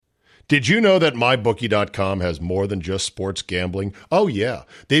Did you know that MyBookie.com has more than just sports gambling? Oh, yeah.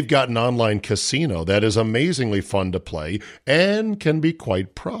 They've got an online casino that is amazingly fun to play and can be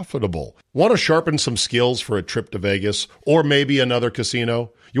quite profitable. Want to sharpen some skills for a trip to Vegas or maybe another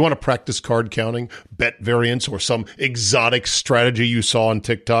casino? You want to practice card counting, bet variance, or some exotic strategy you saw on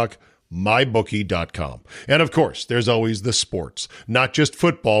TikTok? MyBookie.com. And of course, there's always the sports, not just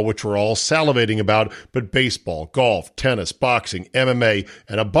football, which we're all salivating about, but baseball, golf, tennis, boxing, MMA,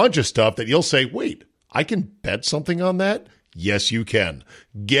 and a bunch of stuff that you'll say, wait, I can bet something on that? Yes, you can.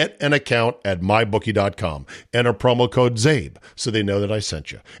 Get an account at MyBookie.com. Enter promo code ZABE so they know that I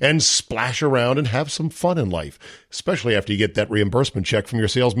sent you. And splash around and have some fun in life, especially after you get that reimbursement check from your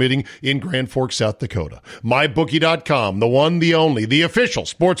sales meeting in Grand Forks, South Dakota. MyBookie.com, the one, the only, the official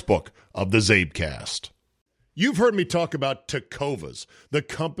sportsbook of the ZabeCast. You've heard me talk about Tecovas, the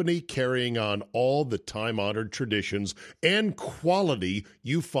company carrying on all the time-honored traditions and quality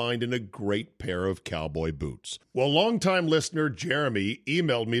you find in a great pair of cowboy boots. Well, longtime listener Jeremy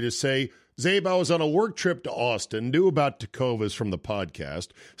emailed me to say, Zabe, I was on a work trip to Austin, knew about Tecovas from the podcast,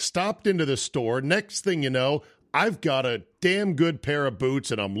 stopped into the store. Next thing you know, I've got a damn good pair of boots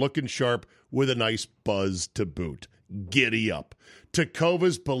and I'm looking sharp with a nice buzz to boot. Giddy up.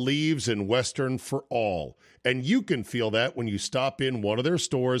 Tecovas believes in Western for all, and you can feel that when you stop in one of their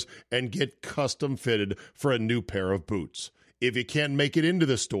stores and get custom fitted for a new pair of boots. If you can't make it into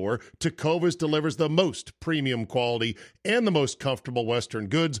the store, Tecovas delivers the most premium quality and the most comfortable Western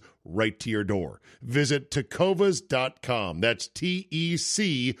goods right to your door. Visit tecovas.com. That's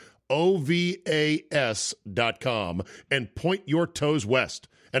TECOVAS.com and point your toes west.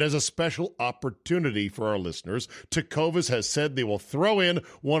 And as a special opportunity for our listeners, Tecovas has said they will throw in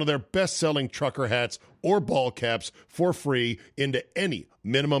one of their best-selling trucker hats or ball caps for free into any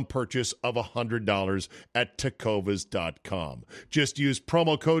minimum purchase of $100 at tecovas.com. Just use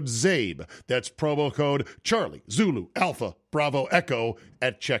promo code ZABE. That's promo code Charlie, Zulu, Alpha, Bravo, Echo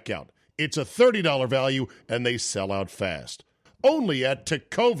at checkout. It's a $30 value, and they sell out fast. Only at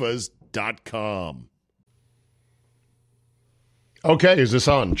tecovas.com. Okay, is this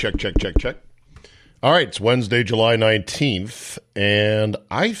on? Check. All right, it's Wednesday, July 19th, and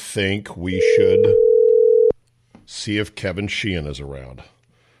I think we should see if Kevin Sheehan is around.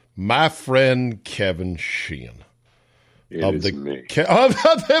 My friend Kevin Sheehan. Of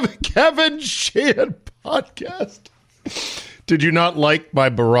the Kevin Sheehan podcast. Did you not like my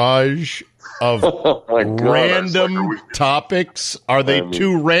barrage of random topics? Are they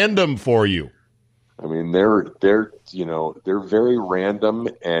too random for you? I mean, they're very random,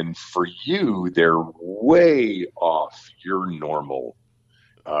 and for you, they're way off your normal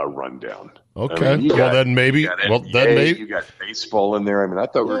rundown. Okay, I mean, then maybe you got baseball in there. I mean, I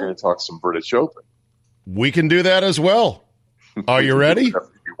thought we were going to talk some British Open. We can do that as well. Are you ready?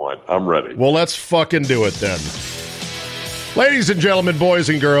 I'm ready. Well, let's fucking do it then. Ladies and gentlemen, boys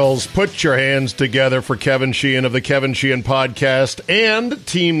and girls, put your hands together for Kevin Sheehan of the Kevin Sheehan Podcast and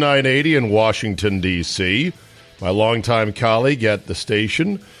Team 980 in Washington, D.C., my longtime colleague at the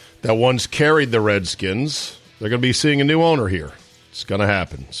station that once carried the Redskins. They're going to be seeing a new owner here. It's going to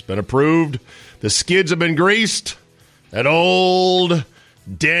happen. It's been approved. The skids have been greased. That old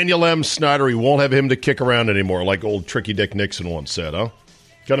Daniel M. Snyder, we won't have him to kick around anymore like old Tricky Dick Nixon once said, huh?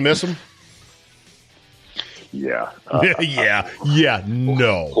 Going to miss him? Yeah.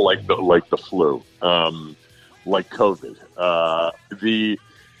 No. Like the flu, like COVID.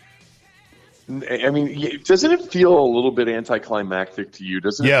 Doesn't it feel a little bit anticlimactic to you?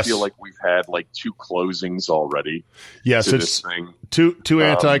 Doesn't it feel like we've had like two closings already? Yes, it's too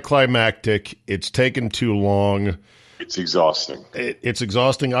anticlimactic. It's taken too long. It's exhausting. It's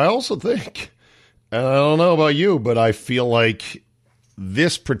exhausting. I also think, and I don't know about you, but I feel like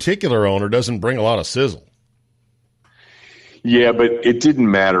this particular owner doesn't bring a lot of sizzle. Yeah, but it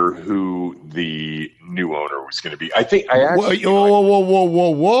didn't matter who the new owner was going to be. I think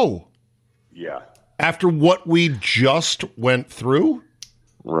Whoa. Yeah. After what we just went through?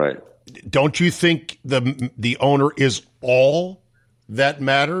 Right. Don't you think the owner is all that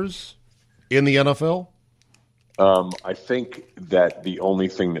matters in the NFL? I think that the only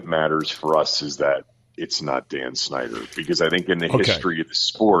thing that matters for us is that it's not Dan Snyder, because I think in the history of the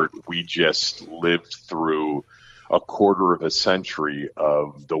sport, we just lived through a quarter of a century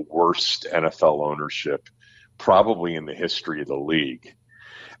of the worst NFL ownership probably in the history of the league.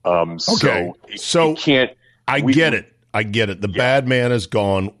 I get it. The bad man is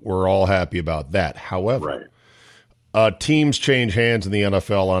gone. We're all happy about that. However, teams change hands in the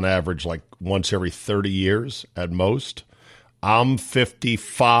NFL on average like once every 30 years at most. I'm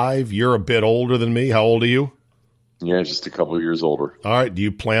 55. You're a bit older than me. How old are you? Yeah, just a couple of years older. All right. Do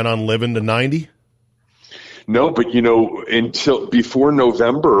you plan on living to 90? No, but, until before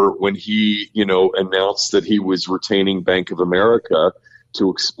November, when he, announced that he was retaining Bank of America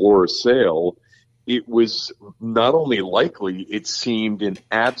to explore a sale, it was not only likely, it seemed an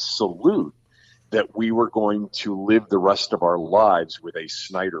absolute that we were going to live the rest of our lives with a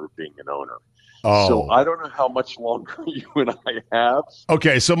Snyder being an owner. Oh. So I don't know how much longer you and I have.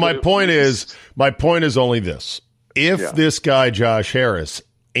 Okay, so my point is only this. If this guy, Josh Harris,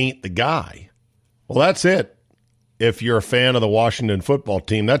 ain't the guy, well, that's it. If you're a fan of the Washington football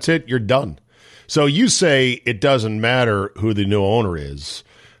team, that's it. You're done. So you say it doesn't matter who the new owner is.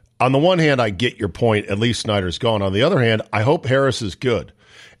 On the one hand, I get your point. At least Snyder's gone. On the other hand, I hope Harris is good.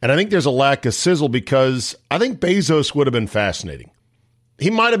 And I think there's a lack of sizzle because I think Bezos would have been fascinating. He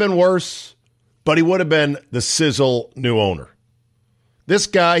might have been worse, but he would have been the sizzle new owner. This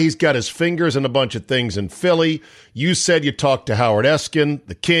guy, he's got his fingers in a bunch of things in Philly. You said you talked to Howard Eskin,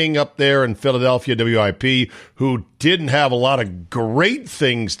 the king up there in Philadelphia, WIP, who didn't have a lot of great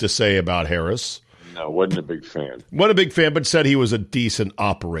things to say about Harris. No, wasn't a big fan. Wasn't a big fan, but said he was a decent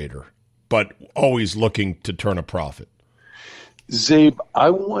operator, but always looking to turn a profit. Zabe,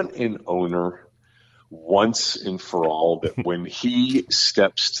 I want an owner once and for all that when he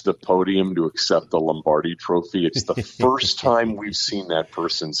steps to the podium to accept the Lombardi Trophy, it's the first time we've seen that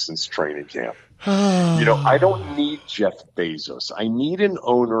person since training camp. I don't need Jeff Bezos. I need an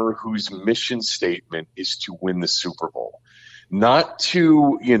owner whose mission statement is to win the Super Bowl, not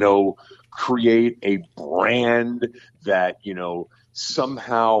to, create a brand that,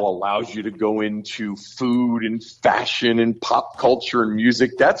 somehow allows you to go into food and fashion and pop culture and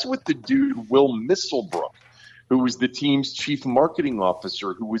music. That's what the dude, Will Misselbrook, who was the team's chief marketing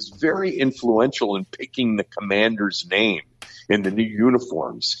officer, who was very influential in picking the Commander's name in the new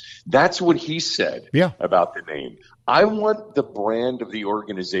uniforms. That's what he said about the name. I want the brand of the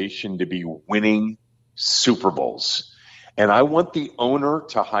organization to be winning Super Bowls. And I want the owner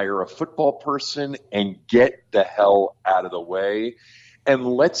to hire a football person and get the hell out of the way. And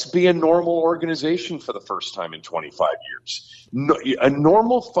let's be a normal organization for the first time in 25 years. A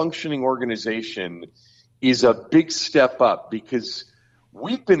normal functioning organization is a big step up because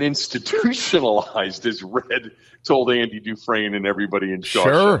we've been institutionalized, as Red told Andy Dufresne and everybody in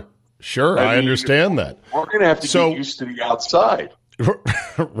Shawshank. Sure. I understand that. We're going to have to get used to the outside.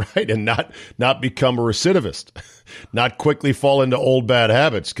 Right, and not become a recidivist, not quickly fall into old bad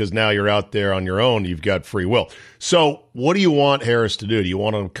habits because now you're out there on your own. You've got free will. So what do you want Harris to do? Do you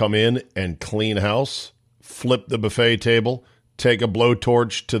want him to come in and clean house, flip the buffet table, take a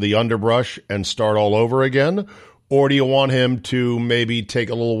blowtorch to the underbrush and start all over again? Or do you want him to maybe take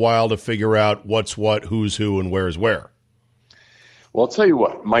a little while to figure out what's what, who's who, and where's where? Well, I'll tell you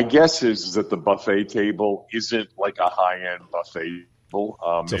what. My guess is that the buffet table isn't like a high-end buffet table.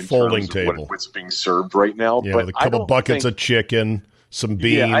 It's a folding table. What's being served right now. Yeah, but with a couple buckets of chicken, some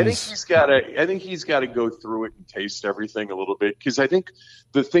beans. Yeah, I think he's got to go through it and taste everything a little bit because I think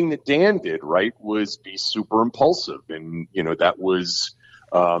the thing that Dan did right was be super impulsive, and that was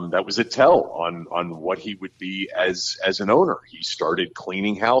a tell on what he would be as an owner. He started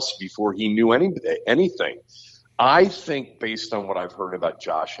cleaning house before he knew anything. I think based on what I've heard about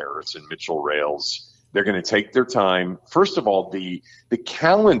Josh Harris and Mitchell Rales, they're going to take their time. First of all, the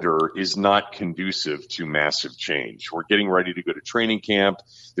calendar is not conducive to massive change. We're getting ready to go to training camp.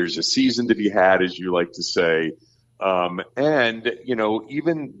 There's a season to be had, as you like to say. And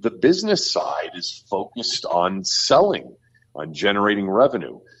even the business side is focused on selling, on generating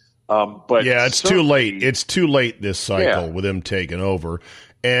revenue. But yeah, it's too late. It's too late this cycle with him taking over.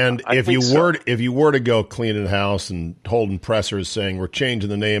 And if you were to go cleaning house and holding pressers saying we're changing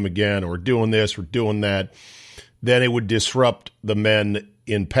the name again, or we're doing this, we're doing that, then it would disrupt the men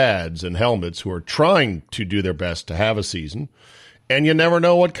in pads and helmets who are trying to do their best to have a season. And you never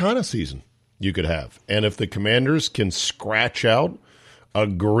know what kind of season you could have. And if the Commanders can scratch out a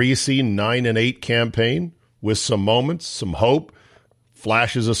greasy 9-8 campaign with some moments, some hope,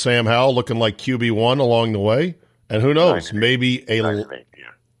 flashes of Sam Howell looking like QB1 along the way, and who knows, maybe a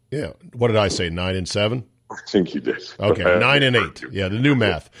yeah. What did I say? 9-7? I think you did. Okay, 9-8. Yeah, the new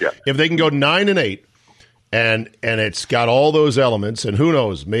math. Yeah. If they can go 9-8, and it's got all those elements, and who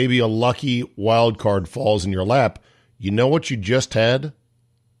knows, maybe a lucky wild card falls in your lap. You know what you just had?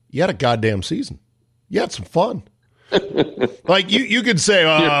 You had a goddamn season. You had some fun. Like you could say,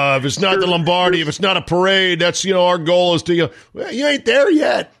 if it's not the Lombardi, if it's not a parade, that's our goal is to well, you ain't there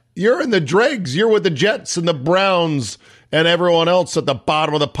yet. You're in the dregs. You're with the Jets and the Browns and everyone else at the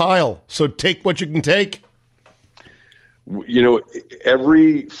bottom of the pile. So take what you can take. You know,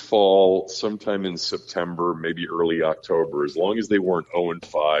 every fall, sometime in September, maybe early October, as long as they weren't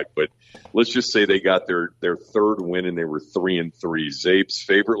 0-5, but let's just say they got their third win and they were 3-3. Zape's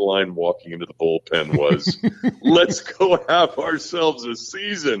favorite line walking into the bullpen was, "Let's go have ourselves a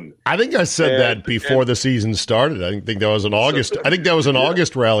season." I think I said that before the season started. I think that was an August. I think that was an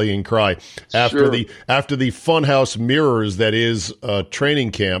August rallying cry after the funhouse mirrors that is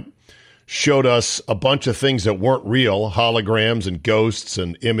training camp showed us a bunch of things that weren't real, holograms and ghosts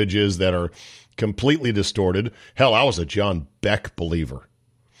and images that are completely distorted. Hell, I was a John Beck believer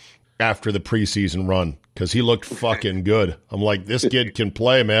after the preseason run because he looked fucking good. I'm like, this kid can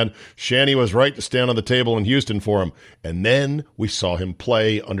play, man. Shanny was right to stand on the table in Houston for him. And then we saw him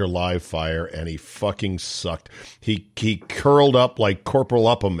play under live fire, and he fucking sucked. He curled up like Corporal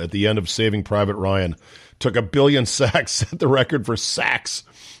Upham at the end of Saving Private Ryan. Took 1 billion sacks, set the record for sacks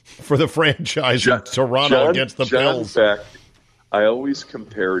for the franchise in Toronto against the Bills. Beck, I always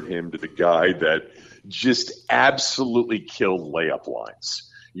compared him to the guy that just absolutely killed layup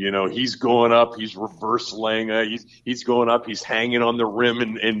lines. You know, he's going up, he's reverse laying, he's going up, he's hanging on the rim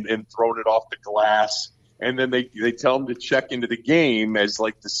and throwing it off the glass. And then they tell him to check into the game as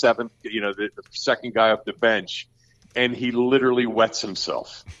like the seventh, the second guy off the bench. And he literally wets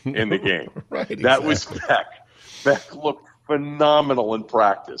himself in the game. Right, that was Beck. Beck looked phenomenal in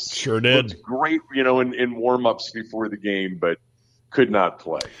practice. Sure did. Looked great, in warm-ups before the game, but could not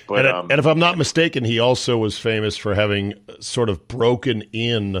play. But and if I'm not mistaken, he also was famous for having sort of broken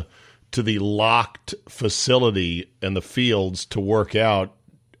in to the locked facility and the fields to work out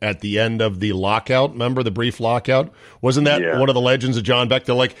at the end of the lockout. Remember the brief lockout? Wasn't that one of the legends of John Beck?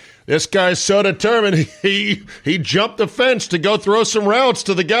 They're like, this guy's so determined, he jumped the fence to go throw some routes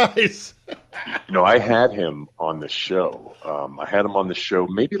to the guys. I had him on the show. I had him on the show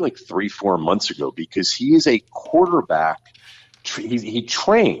maybe like 3-4 months ago because he is a quarterback. He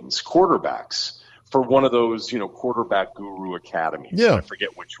trains quarterbacks for one of those, quarterback guru academies. Yeah. I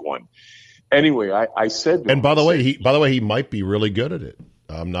forget which one. Anyway, I said to him, by the way, he might be really good at it.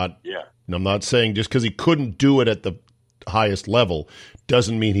 I'm not saying just because he couldn't do it at the highest level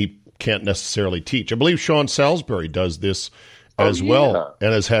doesn't mean he can't necessarily teach. I believe Sean Salisbury does this as well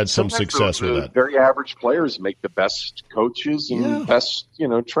and has had some success with that. Very average players make the best coaches and best,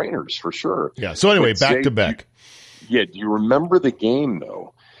 trainers for sure. Yeah. So anyway, back to Beck. Do you remember the game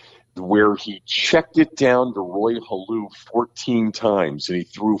though, where he checked it down to Roy Halou 14 times and he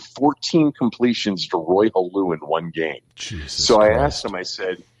threw 14 completions to Roy Halou in one game? Jesus so Christ. I asked him, I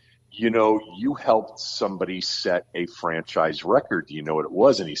said, you helped somebody set a franchise record. Do you know what it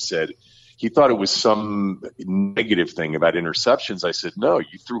was? And he said, he thought it was some negative thing about interceptions. I said, no,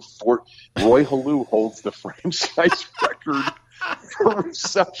 you threw Roy Halou holds the franchise record for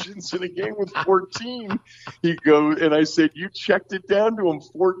receptions in a game with 14. He goes, and I said, you checked it down to him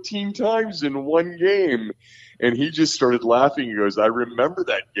 14 times in one game. And he just started laughing. He goes, I remember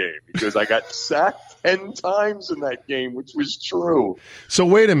that game. He goes, I got sacked 10 times in that game, which was true. So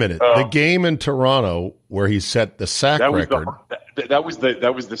wait a minute. The game in Toronto where he set the sack record. That was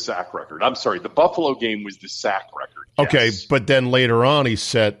the sack record. I'm sorry. The Buffalo game was the sack record. Yes. Okay, but then later on he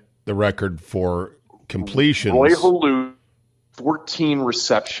set the record for completions. Roy Halou, 14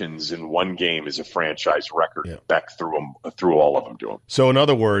 receptions in one game is a franchise record. Yeah. Beck threw all of them to him. So in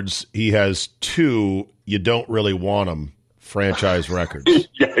other words, he has 2 you don't really want him franchise records.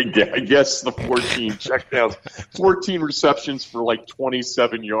 I guess the 14 checkdowns, 14 receptions for like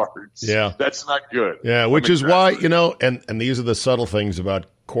 27 yards. Yeah. That's not good. Yeah, which is why, and these are the subtle things about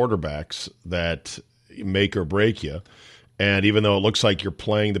quarterbacks that make or break you. And even though it looks like you're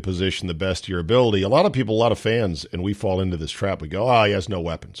playing the position the best of your ability, a lot of fans, and we fall into this trap, we go, he has no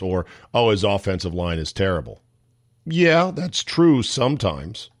weapons, or, his offensive line is terrible. Yeah, that's true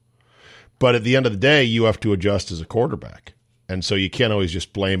sometimes. But at the end of the day, you have to adjust as a quarterback. And so you can't always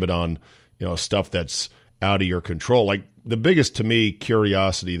just blame it on, stuff that's out of your control. Like the biggest, to me,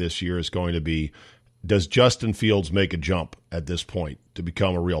 curiosity this year is going to be, does Justin Fields make a jump at this point to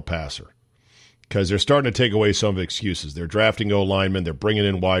become a real passer? Because they're starting to take away some of the excuses. They're drafting O-linemen. They're bringing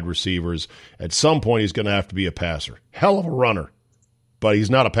in wide receivers. At some point, he's going to have to be a passer. Hell of a runner, but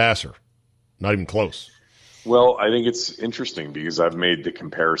he's not a passer. Not even close. Well, I think it's interesting because I've made the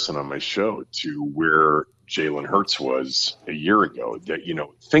comparison on my show to where Jalen Hurts was a year ago. That,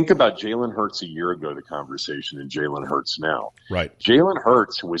 think about Jalen Hurts a year ago, the conversation, and Jalen Hurts now. Right. Jalen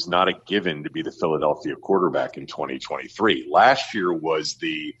Hurts was not a given to be the Philadelphia quarterback in 2023. Last year was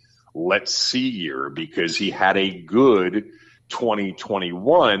the let's see year because he had a good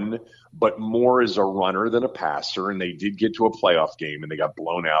 2021, but more as a runner than a passer. And they did get to a playoff game and they got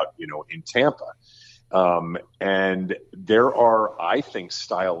blown out, in Tampa. And there are, I think,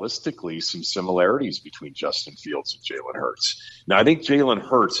 stylistically some similarities between Justin Fields and Jalen Hurts. Now, I think Jalen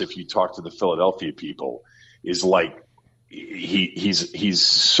Hurts, if you talk to the Philadelphia people, is like he's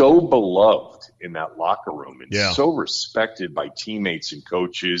so beloved in that locker room and so respected by teammates and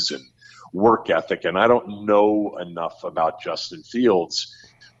coaches and work ethic. And I don't know enough about Justin Fields,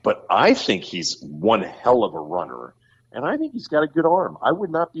 but I think he's one hell of a runner. And I think he's got a good arm. I would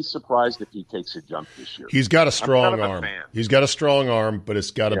not be surprised if he takes a jump this year. He's got a strong arm. He's got a strong arm, but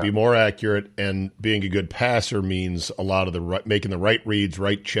it's got to be more accurate. And being a good passer means a lot of the making the right reads,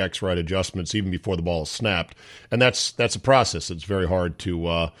 right checks, right adjustments, even before the ball is snapped. And that's a process. It's very hard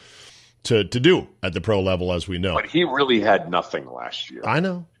to do at the pro level, as we know. But he really had nothing last year. I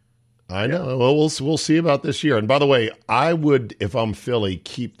know. Well, we'll see about this year. And by the way, I would, if I'm Philly,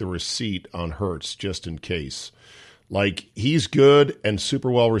 keep the receipt on Hurts just in case. Like, he's good and super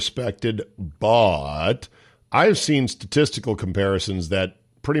well respected, but I've seen statistical comparisons that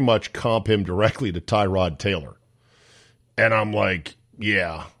pretty much comp him directly to Tyrod Taylor. And I'm like,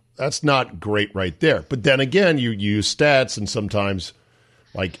 yeah, that's not great right there. But then again, you use stats, and sometimes,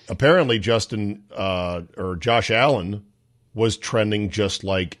 like, apparently Josh Allen was trending just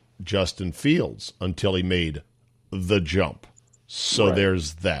like Justin Fields until he made the jump. So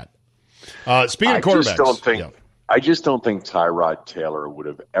there's that. Speaking of quarterbacks. I just don't think Tyrod Taylor would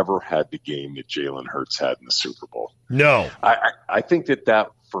have ever had the game that Jalen Hurts had in the Super Bowl. No. I think that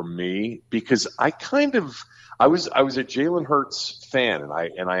for me, because I was a Jalen Hurts fan, and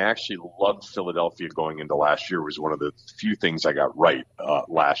I actually loved Philadelphia going into last year. It was one of the few things I got right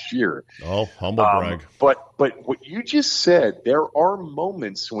last year. Oh, humble brag. But what you just said, there are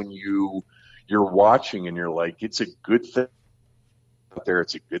moments when you're watching and you're like, it's a good thing out there.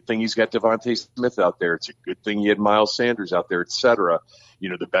 It's a good thing he's got Devontae Smith out there. It's a good thing he had Miles Sanders out there, et cetera.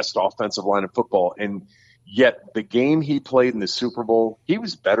 The best offensive line in football. And yet the game he played in the Super Bowl, he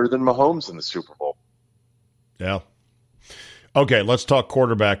was better than Mahomes in the Super Bowl. Yeah. Okay, let's talk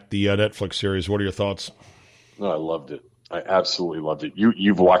quarterback, the Netflix series. What are your thoughts? No, I loved it. I absolutely loved it.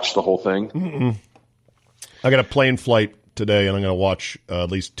 You've watched the whole thing? Mm-mm. I got a plane flight today, and I'm going to watch at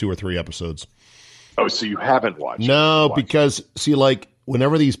least 2 or 3 episodes. Oh, so you haven't watched it? No, because, see, like,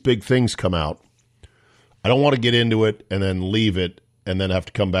 whenever these big things come out, I don't want to get into it and then leave it and then have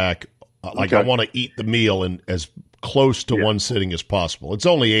to come back. I want to eat the meal in as close to one sitting as possible. It's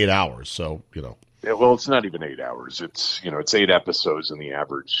only 8 hours, so, Yeah, well, it's not even 8 hours. It's 8 episodes, and the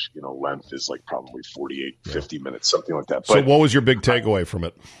average, length is like probably 48, 50 minutes, something like that. But, so what was your big takeaway from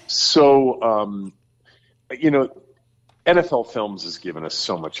it? So, NFL Films has given us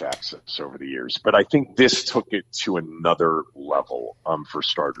so much access over the years, but I think this took it to another level, for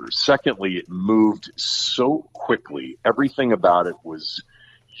starters. Secondly, it moved so quickly. Everything about it was,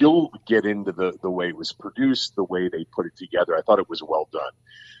 you'll get into the way it was produced, the way they put it together. I thought it was well done.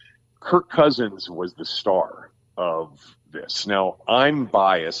 Kirk Cousins was the star of this. Now, I'm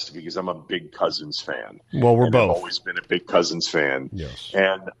biased because I'm a big Cousins fan. Well, we're both. I've always been a big Cousins fan. Yes.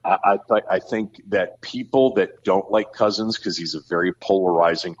 And I think that people that don't like Cousins, because he's a very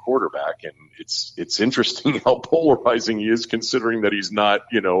polarizing quarterback, and it's interesting how polarizing he is, considering that he's not,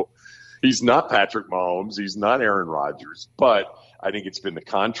 he's not Patrick Mahomes, he's not Aaron Rodgers, but I think it's been the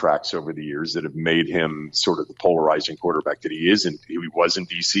contracts over the years that have made him sort of the polarizing quarterback that he is. And he was in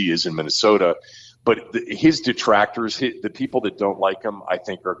D.C., is in Minnesota. But his detractors, the people that don't like him, I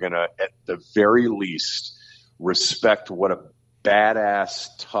think are going to, at the very least, respect what a badass,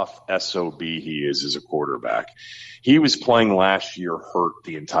 tough SOB he is as a quarterback. He was playing last year hurt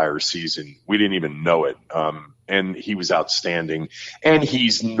the entire season. We didn't even know it. And he was outstanding. And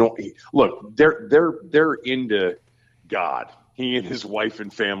look, they're into God. He and his wife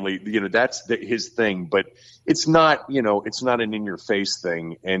and family, that's his thing, but it's not, it's not an in-your-face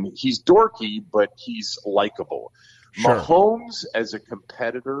thing. And he's dorky, but he's likable. Sure. Mahomes as a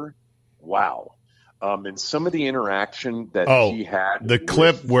competitor, wow. And some of the interaction that he had. The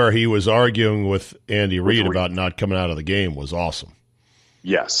clip where he was arguing with Andy Reid about not coming out of the game was awesome.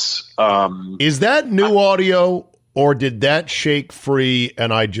 Yes. Is that new audio, or did that shake free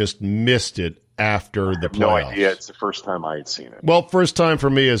and I just missed it after the playoffs? No idea. It's the first time I had seen it. Well, first time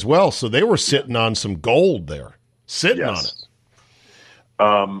for me as well. So they were sitting on some gold there. Sitting on it.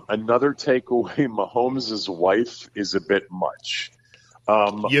 Another takeaway, Mahomes' wife is a bit much.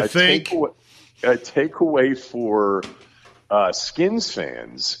 You think? A takeaway for Skins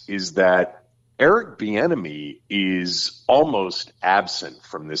fans is that Eric Bieniemy is almost absent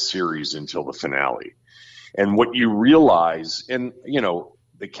from this series until the finale. And what you realize, and,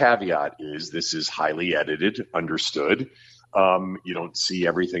 the caveat is this is highly edited, understood. You don't see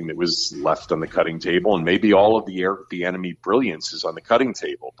everything that was left on the cutting table, and maybe all of the Eric Bieniemy brilliance is on the cutting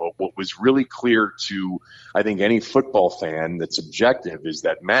table. But what was really clear to, I think, any football fan that's objective is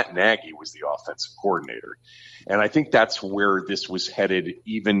that Matt Nagy was the offensive coordinator. And I think that's where this was headed,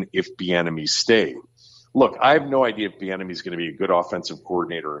 even if Bieniemy stayed. Look, I have no idea if Bieniemy is going to be a good offensive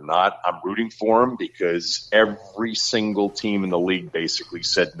coordinator or not. I'm rooting for him because every single team in the league basically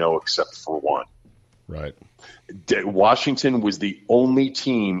said no except for one. Right. Washington was the only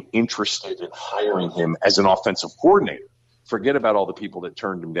team interested in hiring him as an offensive coordinator. Forget about all the people that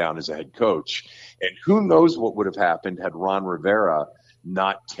turned him down as a head coach. And who knows what would have happened had Ron Rivera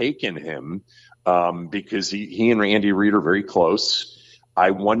not taken him, because he and Andy Reid are very close.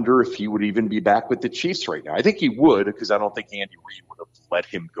 I wonder if he would even be back with the Chiefs right now. I think he would, because I don't think Andy Reid would have let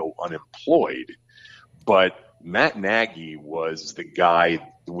him go unemployed. But Matt Nagy was the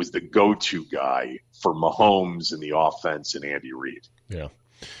go-to guy for Mahomes and the offense and Andy Reid. Yeah.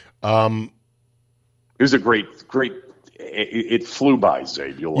 It was a great, it flew by,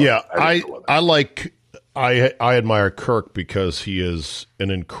 Zabe. I admire Kirk because he is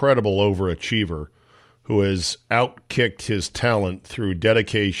an incredible overachiever who has outkicked his talent through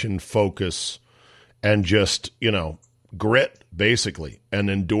dedication, focus, and just, grit, basically, and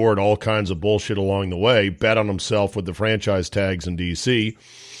endured all kinds of bullshit along the way, bet on himself with the franchise tags in D.C.,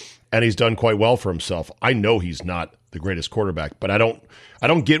 and he's done quite well for himself. I know he's not the greatest quarterback, but I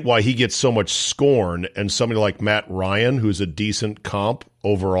don't get why he gets so much scorn, and somebody like Matt Ryan, who's a decent comp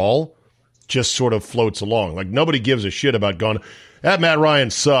overall, just sort of floats along. Like, nobody gives a shit about going, that Matt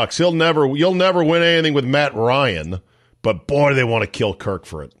Ryan sucks. You'll never win anything with Matt Ryan. But boy, do they want to kill Kirk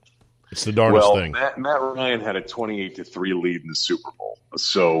for it. It's the darndest thing. Matt Ryan had a 28-3 lead in the Super Bowl.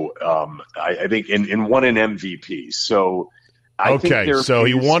 So I think and won an MVP. So I think so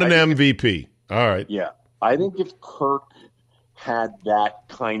he won an MVP. All right. Yeah. I think if Kirk had that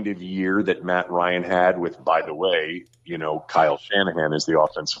kind of year that Matt Ryan had with, by the way, Kyle Shanahan is the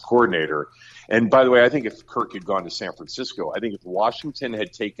offensive coordinator. And by the way, I think if Kirk had gone to San Francisco, I think if Washington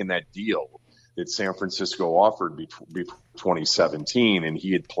had taken that deal that San Francisco offered before 2017 and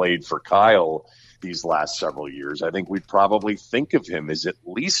he had played for Kyle these last several years, I think we'd probably think of him as at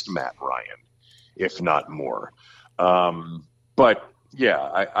least Matt Ryan, if not more. But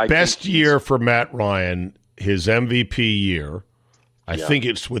yeah, I best year for Matt Ryan, his MVP year. I think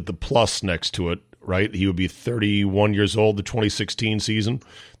it's with the plus next to it, right? He would be 31 years old the 2016 season.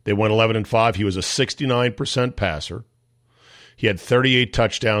 They went 11-5. He was a 69% passer. He had 38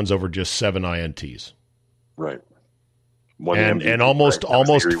 touchdowns over just 7 INTs. Right. And almost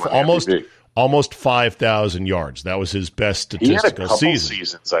 5,000 yards. That was his best statistical season. He had a couple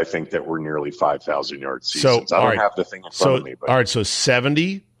seasons, I think, that were nearly 5,000 yard seasons. So, I don't have the thing in front of me. But. All right, so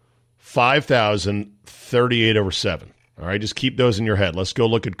 70, 5,000, 38 over 7. All right, just keep those in your head. Let's go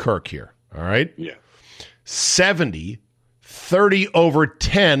look at Kirk here. All right? Yeah. 70, 30 over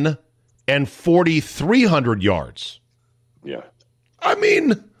 10, and 4,300 yards. Yeah. I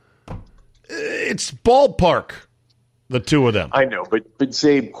mean, it's ballpark, the two of them. I know, but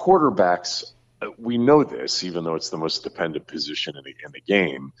Zabe, quarterbacks, we know this, even though it's the most dependent position in the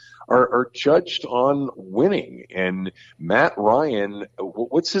game, are judged on winning. And Matt Ryan,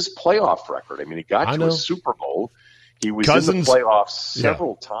 what's his playoff record? I mean, he got to a Super Bowl. He was in the playoffs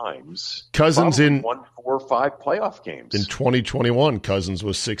several times. Cousins won 4 or 5 playoff games. In 2021, Cousins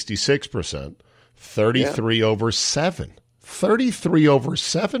was 66%, 33 over 7. 33 over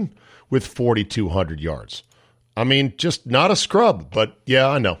 7 with 4,200 yards. I mean, just not a scrub, but yeah,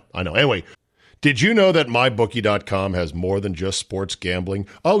 I know. Anyway, did you know that MyBookie.com has more than just sports gambling?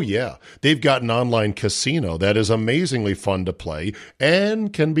 Oh, yeah. They've got an online casino that is amazingly fun to play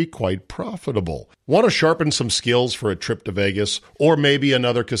and can be quite profitable. Want to sharpen some skills for a trip to Vegas or maybe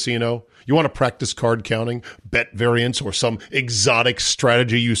another casino? You want to practice card counting, bet variance, or some exotic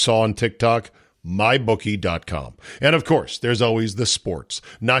strategy you saw on TikTok? MyBookie.com. And of course, there's always the sports,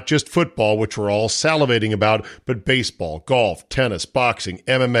 not just football, which we're all salivating about, but baseball, golf, tennis, boxing,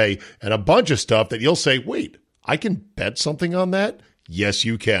 MMA, and a bunch of stuff that you'll say, wait, I can bet something on that? Yes,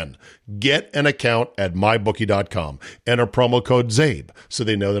 you can. Get an account at MyBookie.com. Enter promo code ZABE so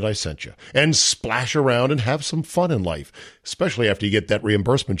they know that I sent you. And splash around and have some fun in life, especially after you get that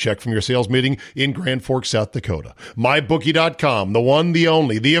reimbursement check from your sales meeting in Grand Forks, South Dakota. MyBookie.com, the one, the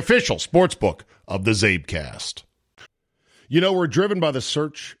only, the official sportsbook of the ZabeCast. We're driven by the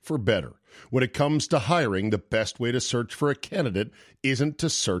search for better. When it comes to hiring, the best way to search for a candidate isn't to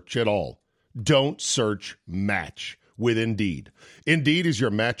search at all. Don't search, match with Indeed. Indeed is your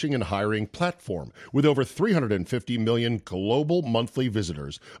matching and hiring platform with over 350 million global monthly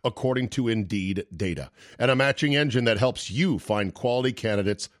visitors, according to Indeed data, and a matching engine that helps you find quality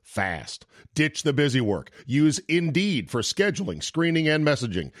candidates fast. Ditch the busy work. Use Indeed for scheduling, screening, and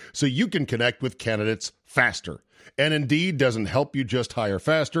messaging so you can connect with candidates faster. And Indeed doesn't help you just hire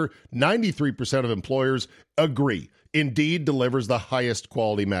faster. 93% of employers agree Indeed delivers the highest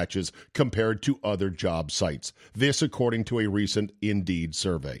quality matches compared to other job sites. This according to a recent Indeed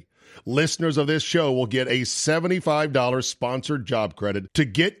survey. Listeners of this show will get a $75 sponsored job credit to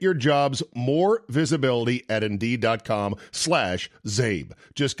get your jobs more visibility at Indeed.com/Zabe.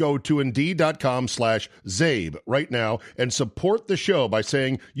 Just go to Indeed.com/Zabe right now and support the show by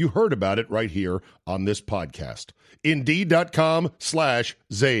saying you heard about it right here on this podcast.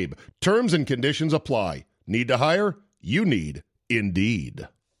 Indeed.com/Zabe. Terms and conditions apply. Need to hire? You need Indeed.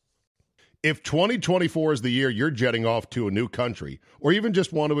 If 2024 is the year you're jetting off to a new country, or even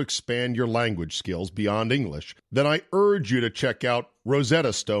just want to expand your language skills beyond English, then I urge you to check out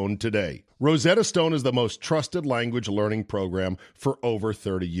Rosetta Stone today. Rosetta Stone is the most trusted language learning program for over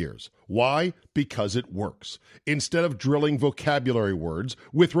 30 years. Why? Because it works. Instead of drilling vocabulary words,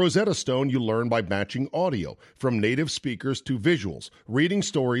 with Rosetta Stone you learn by matching audio from native speakers to visuals, reading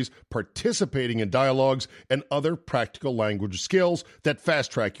stories, participating in dialogues, and other practical language skills that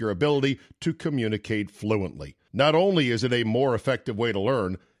fast-track your ability to communicate fluently. Not only is it a more effective way to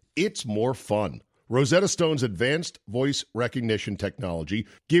learn, it's more fun. Rosetta Stone's advanced voice recognition technology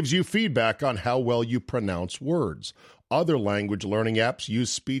gives you feedback on how well you pronounce words. Other language learning apps use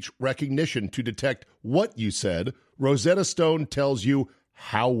speech recognition to detect what you said. Rosetta Stone tells you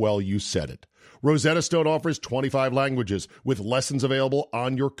how well you said it. Rosetta Stone offers 25 languages with lessons available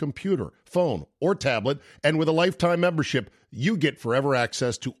on your computer, phone, or tablet, and with a lifetime membership, you get forever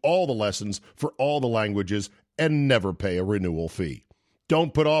access to all the lessons for all the languages and never pay a renewal fee.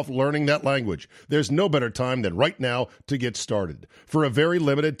 Don't put off learning that language. There's no better time than right now to get started. For a very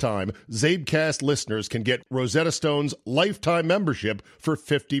limited time, Zabecast listeners can get Rosetta Stone's lifetime membership for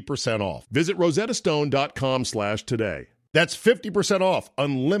 50% off. Visit rosettastone.com/today. That's 50% off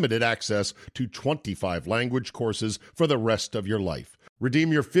unlimited access to 25 language courses for the rest of your life.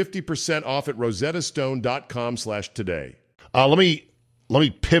 Redeem your 50% off at rosettastone.com/today. Let me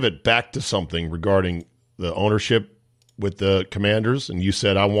pivot back to something regarding the ownership with the Commanders, and you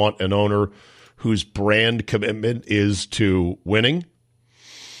said I want an owner whose brand commitment is to winning.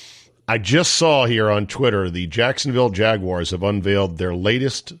 I just saw here on Twitter the Jacksonville Jaguars have unveiled their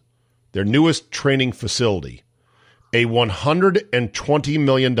newest training facility, a $120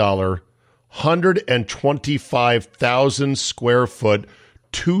 million, 125,000 square foot,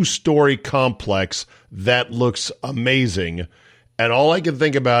 2-story complex that looks amazing. And all I can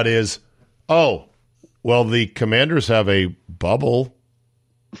think about is, well, the Commanders have a bubble.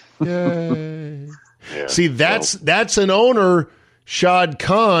 Yay. Yeah, see, that's an owner, Shad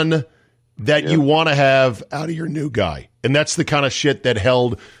Khan, that you want to have out of your new guy. And that's the kind of shit that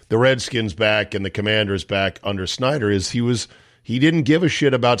held the Redskins back and the Commanders back under Snyder, is he didn't give a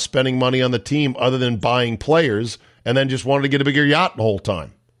shit about spending money on the team other than buying players, and then just wanted to get a bigger yacht the whole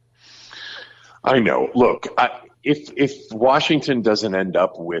time. I know. Look, if Washington doesn't end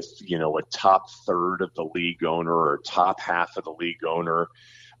up with, a top third of the league owner or top half of the league owner,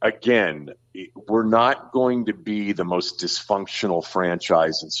 again, we're not going to be the most dysfunctional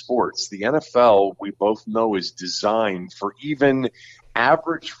franchise in sports. The NFL, we both know, is designed for even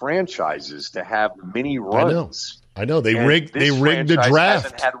average franchises to have mini runs. I know. They rigged the draft.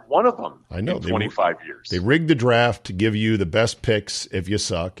 Hasn't had one of them in 25 years. They rigged the draft to give you the best picks if you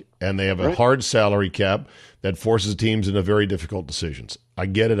suck, and they have a hard salary cap that forces teams into very difficult decisions. I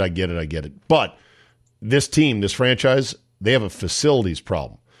get it. But this team, this franchise, they have a facilities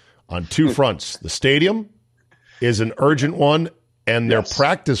problem on two fronts. The stadium is an urgent one, and their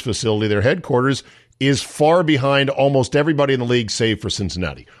practice facility, their headquarters, is far behind almost everybody in the league save for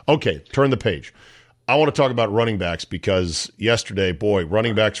Cincinnati. Okay, turn the page. I want to talk about running backs because yesterday,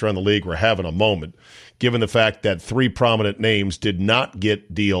 running backs around the league were having a moment, given the fact that 3 prominent names did not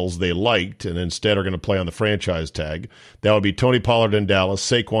get deals they liked and instead are going to play on the franchise tag. That would be Tony Pollard in Dallas,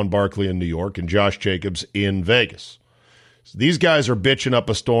 Saquon Barkley in New York, and Josh Jacobs in Vegas. So these guys are bitching up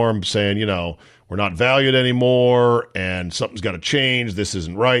a storm saying, we're not valued anymore and something's got to change. This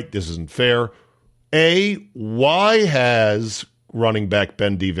isn't right. This isn't fair. A, why has running back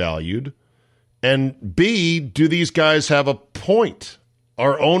been devalued? And B, do these guys have a point?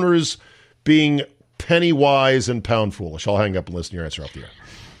 Are owners being penny wise and pound foolish? I'll hang up and listen to your answer off the air.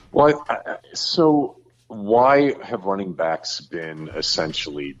 Well, so why have running backs been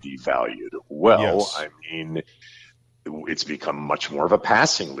essentially devalued? Well, yes. I mean, it's become much more of a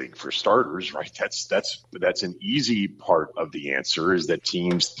passing league for starters, right? That's an easy part of the answer, is that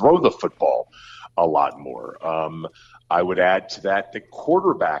teams throw the football a lot more. I would add to that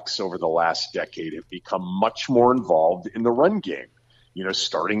quarterbacks over the last decade have become much more involved in the run game.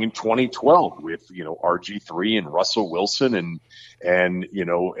 Starting in 2012 with, RG3 and Russell Wilson and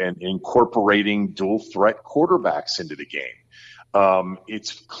incorporating dual threat quarterbacks into the game.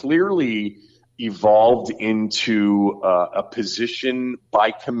 It's clearly evolved into a position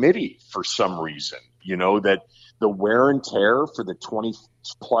by committee for some reason, that the wear and tear for the 20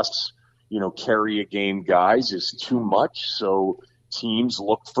 plus, carry a game guys is too much. So teams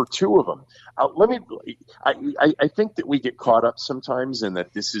look for two of them. I think that we get caught up sometimes in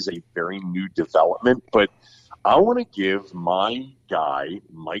that this is a very new development, but I want to give my guy,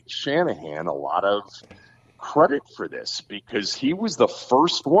 Mike Shanahan, a lot of credit for this, because he was the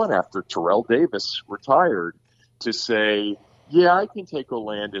first one after Terrell Davis retired to say, yeah, I can take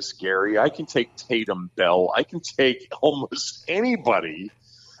Olandis Gary, I can take Tatum Bell, I can take almost anybody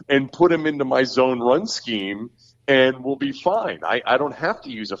and put him into my zone run scheme, and we'll be fine. I don't have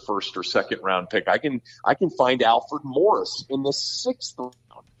to use a first or second round pick. I can find Alfred Morris in the 6th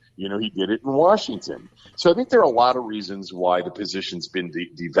round. He did it in Washington. So I think there are a lot of reasons why the position's been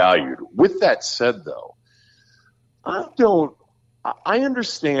devalued. With that said, though, I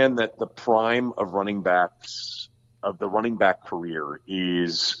understand that the prime of running backs, of the running back career,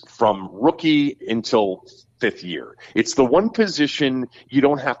 is from rookie until 5th year. It's the one position you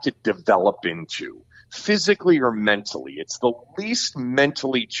don't have to develop into physically or mentally. It's the least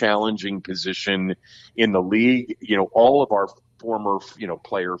mentally challenging position in the league. All of our former,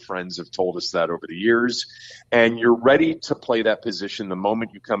 player friends have told us that over the years, and you're ready to play that position the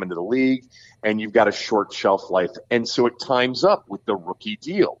moment you come into the league, and you've got a short shelf life. And so it times up with the rookie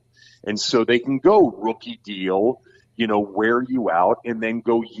deal. And so they can go rookie deal, wear you out, and then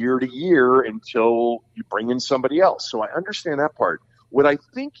go year to year until you bring in somebody else. So I understand that part. What I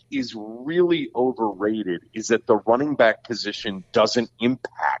think is really overrated is that the running back position doesn't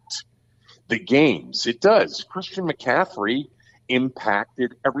impact the games. It does. Christian McCaffrey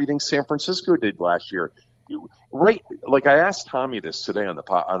impacted everything San Francisco did last year. Right, like I asked Tommy this today on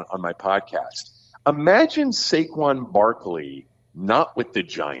my podcast. Imagine Saquon Barkley not with the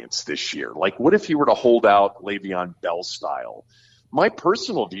Giants this year. Like, what if he were to hold out Le'Veon Bell style? My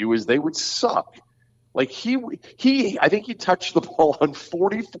personal view is they would suck. Like I think he touched the ball on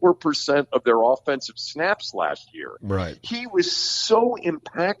 44% of their offensive snaps last year. Right. He was so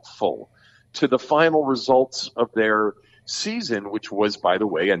impactful to the final results of their season, which was, by the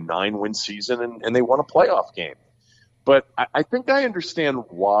way, a 9-win season, and they won a playoff game. But I think I understand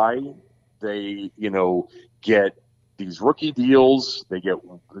why they, get these rookie deals.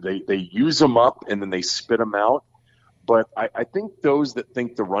 They use them up and then they spit them out. But I think those that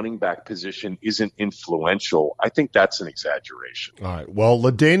think the running back position isn't influential, I think that's an exaggeration. All right. Well,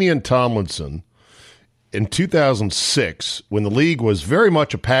 LaDainian Tomlinson, in 2006, when the league was very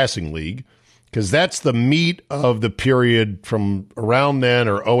much a passing league, because that's the meat of the period from around then,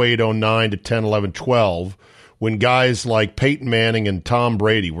 or 08, 09 to 10, 11, 12, when guys like Peyton Manning and Tom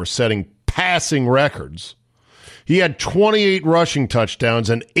Brady were setting passing records. He had 28 rushing touchdowns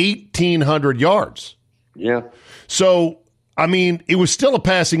and 1,800 yards. Yeah. So, I mean, it was still a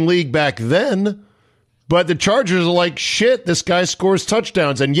passing league back then, but the Chargers are like, shit, this guy scores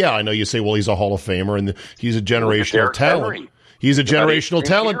touchdowns. And yeah, I know you say, well, he's a Hall of Famer and he's a generational talent. Henry. He's a generational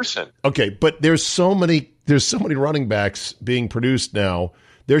talent. Peterson. Okay, but there's so many running backs being produced now.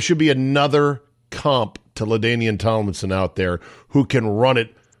 There should be another comp to LaDainian Tomlinson out there who can run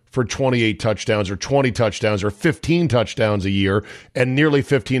it for 28 touchdowns or 20 touchdowns or 15 touchdowns a year and nearly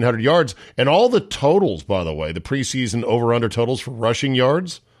 1,500 yards. And all the totals, by the way, the preseason over-under totals for rushing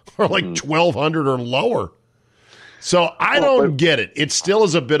yards are like 1,200 or lower. So I don't get it. It still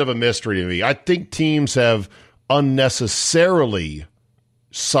is a bit of a mystery to me. I think teams have unnecessarily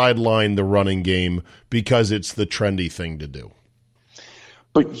sidelined the running game because it's the trendy thing to do.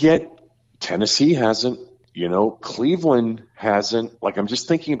 But yet Tennessee hasn't. Cleveland hasn't. Like, I'm just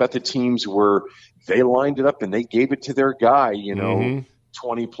thinking about the teams where they lined it up and they gave it to their guy,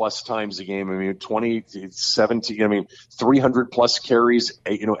 20 plus times a game. I mean, 20, 17, 300 plus carries,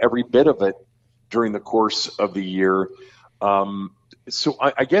 every bit of it during the course of the year. So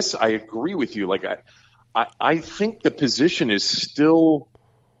I guess I agree with you. Like, I think the position is still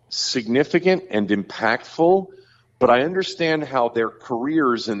significant and impactful, but I understand how their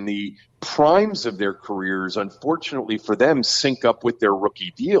careers and the primes of their careers, unfortunately for them, sync up with their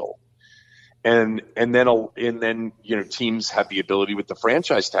rookie deal. And then teams have the ability with the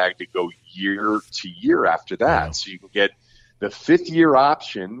franchise tag to go year to year after that. Yeah. So you can get the 5th-year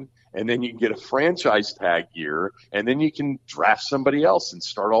option, and then you can get a franchise tag year, and then you can draft somebody else and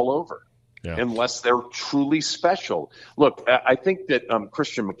start all over. Yeah. Unless they're truly special. Look, I think that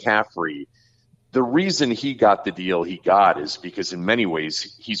Christian McCaffrey, the reason he got the deal he got is because in many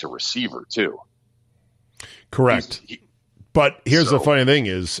ways he's a receiver too. Correct. But here's the funny thing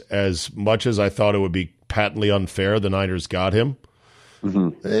is, as much as I thought it would be patently unfair the Niners got him,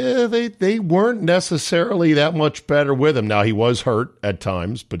 they weren't necessarily that much better with him. Now, he was hurt at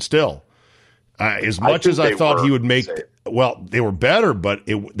times, but still, as much as I thought he would make – well, they were better, but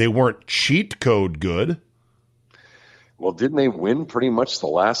they weren't cheat code good. Well, didn't they win pretty much the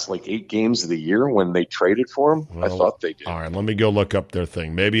last 8 games of the year when they traded for him? Well, I thought they did. All right, let me go look up their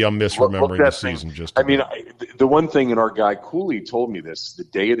thing. Maybe I'm misremembering the season. The one thing, and our guy Cooley told me this the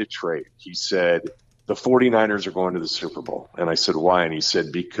day of the trade. He said the 49ers are going to the Super Bowl. And I said, why? And he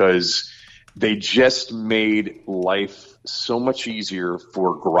said, because they just made life so much easier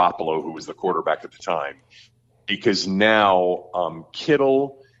for Garoppolo, who was the quarterback at the time, because now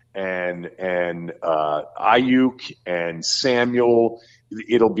Kittle and Ayuk and Samuel,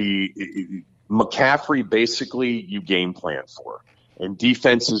 it'll be McCaffrey basically you game plan for. And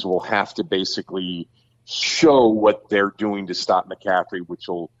defenses will have to basically show what they're doing to stop McCaffrey, which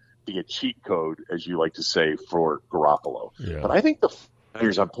will be a cheat code, as you like to say, for Garoppolo. Yeah. But I think the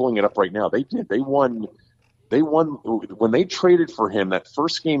Niners, I'm pulling it up right now, they did. They won when they traded for him. That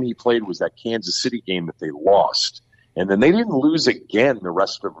first game he played was that Kansas City game that they lost. And then they didn't lose again the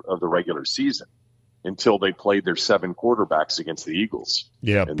rest of the regular season until they played their 7 quarterbacks against the Eagles.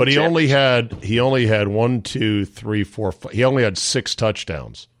 Yeah, but he only had 1, 2, 3, 4, 5. He only had 6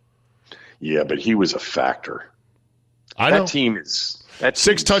 touchdowns. Yeah, but he was a factor. That team is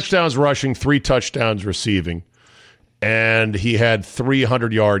 6 touchdowns rushing, 3 touchdowns receiving. And he had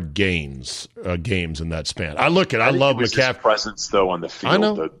 300-yard games in that span. I love McCaffrey. His presence though on the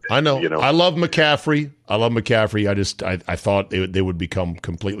field. I know. I love McCaffrey. I thought they would become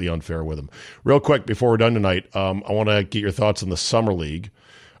completely unfair with him. Real quick before we're done tonight, I want to get your thoughts on the Summer League.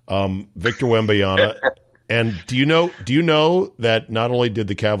 Victor Wembanyama. And do you know that not only did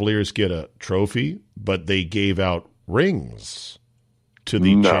the Cavaliers get a trophy, but they gave out rings to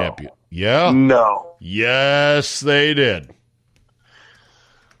the champion? Yeah. No. Yes, they did.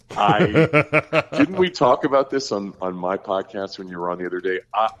 Didn't we talk about this on my podcast when you were on the other day?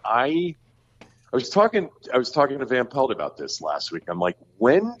 I was talking to Van Pelt about this last week. I'm like,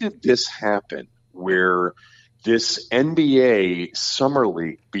 when did this happen where this NBA Summer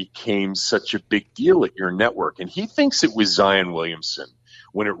League became such a big deal at your network? And he thinks it was Zion Williamson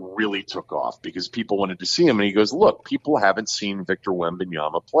when it really took off because people wanted to see him. And he goes, look, people haven't seen Victor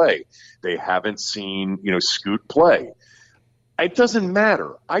Wembanyama play. They haven't seen, Scoot play. It doesn't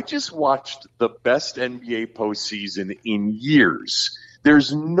matter. I just watched the best NBA postseason in years.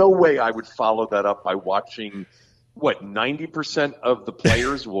 There's no way I would follow that up by watching 90% of the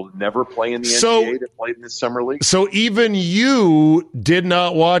players will never play in the NBA that played in the Summer League? So even you did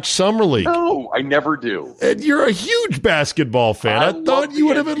not watch Summer League? No, I never do. And you're a huge basketball fan. I thought you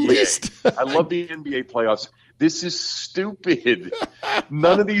would have at least. I love the NBA playoffs. This is stupid.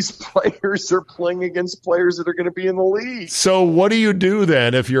 None of these players are playing against players that are going to be in the league. So what do you do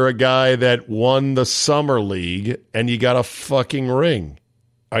then if you're a guy that won the Summer League and you got a fucking ring?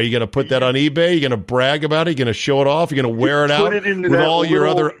 Are you going to put that on eBay? Are you going to brag about it? Are you going to show it off? Are you going to wear it out with all your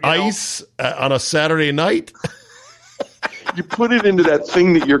other ice on a Saturday night? You put it into that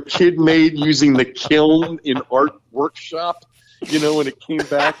thing that your kid made using the kiln in art workshop, and it came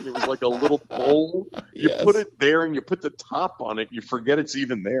back and it was like a little bowl. You put it there and you put the top on it. You forget it's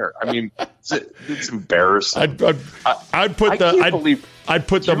even there. I mean, it's embarrassing. I'd put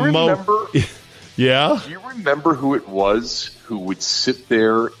the remember? Yeah. Do you remember who it was who would sit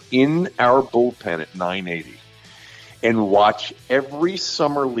there in our bullpen at 980 and watch every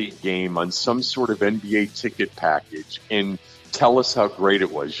Summer League game on some sort of NBA ticket package and tell us how great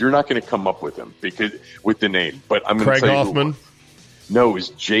it was? You're not going to come up with him with the name, but I'm going to tell you. Craig Hoffman? No, it was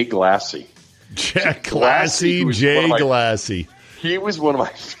Jay Glassy. Jay Glassy. He was one of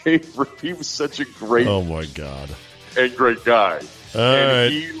my favorite. He was such a great. Oh my God. And great guy.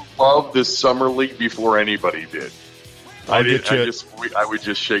 He loved the Summer League before anybody did. I would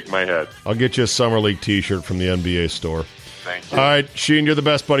just shake my head. I'll get you a Summer League T-shirt from the NBA store. Thank you. All right, Sheehan, you're the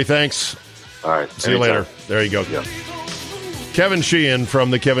best, buddy. Thanks. All right. See you later. There you go. Yeah. Kevin Sheehan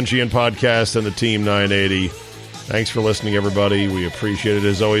from the Kevin Sheehan Podcast and the Team 980. Thanks for listening, everybody. We appreciate it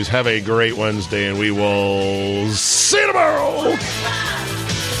as always. Have a great Wednesday, and we will see you tomorrow.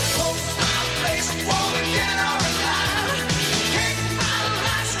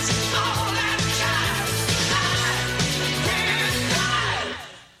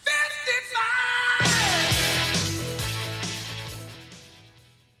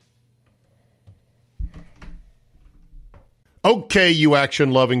 Okay, you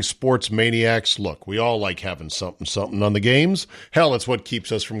action-loving sports maniacs, look, we all like having something on the games. Hell, it's what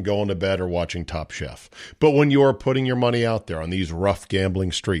keeps us from going to bed or watching Top Chef. But when you're putting your money out there on these rough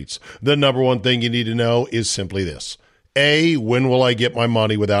gambling streets, the number one thing you need to know is simply this. A, when will I get my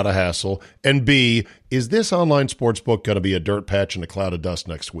money without a hassle? And B, is this online sportsbook going to be a dirt patch in a cloud of dust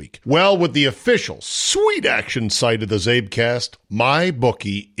next week? Well, with the official sweet action site of the Zabecast,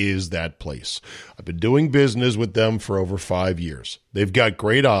 MyBookie is that place. I've been doing business with them for over 5 years. They've got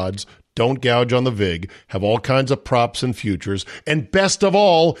great odds, don't gouge on the VIG, have all kinds of props and futures, and best of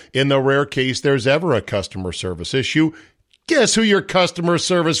all, in the rare case there's ever a customer service issue, guess who your customer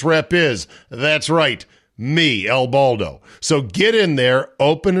service rep is? That's right. Me, El Baldo. So get in there,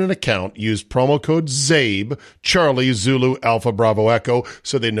 open an account, use promo code ZABE, Charlie, Zulu, Alpha, Bravo, Echo,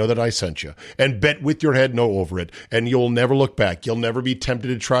 so they know that I sent you. And bet with your head no over it, and you'll never look back. You'll never be tempted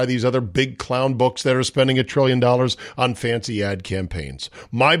to try these other big clown books that are spending $1 trillion on fancy ad campaigns.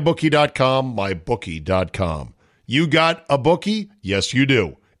 MyBookie.com, MyBookie.com. You got a bookie? Yes, you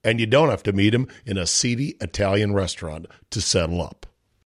do. And you don't have to meet him in a seedy Italian restaurant to settle up.